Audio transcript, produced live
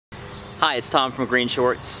Hi, it's Tom from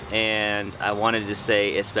GreenShortz, and I wanted to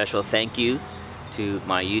say a special thank you to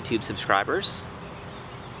my YouTube subscribers.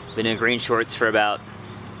 Been in GreenShortz for about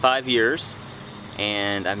 5 years,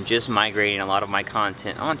 and I'm just migrating a lot of my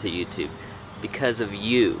content onto YouTube because of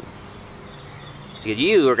you. Because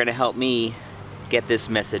you are going to help me get this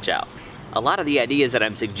message out. A lot of the ideas that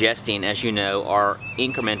I'm suggesting, as you know, are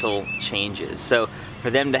incremental changes. So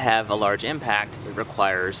for them to have a large impact, it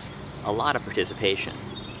requires a lot of participation.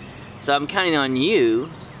 So I'm counting on you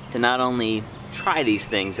to not only try these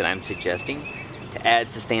things that I'm suggesting, to add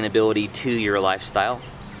sustainability to your lifestyle,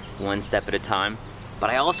 one step at a time, but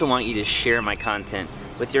I also want you to share my content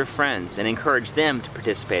with your friends and encourage them to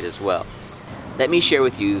participate as well. Let me share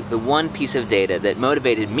with you the one piece of data that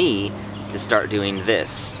motivated me to start doing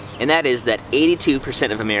this. And that is that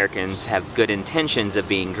 82% of Americans have good intentions of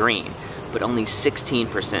being green, but only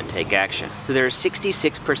 16% take action. So there are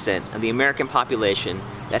 66% of the American population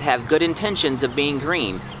that have good intentions of being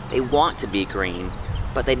green. They want to be green,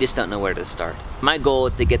 but they just don't know where to start. My goal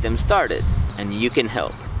is to get them started, and you can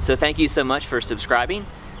help. So thank you so much for subscribing.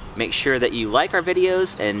 Make sure that you like our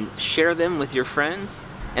videos and share them with your friends.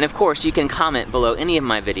 And of course, you can comment below any of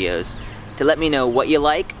my videos to let me know what you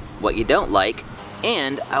like, what you don't like,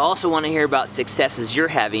 and I also want to hear about successes you're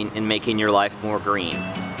having in making your life more green.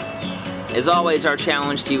 As always, our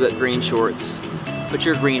challenge to you at GreenShortz: put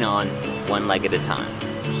your green on one leg at a time.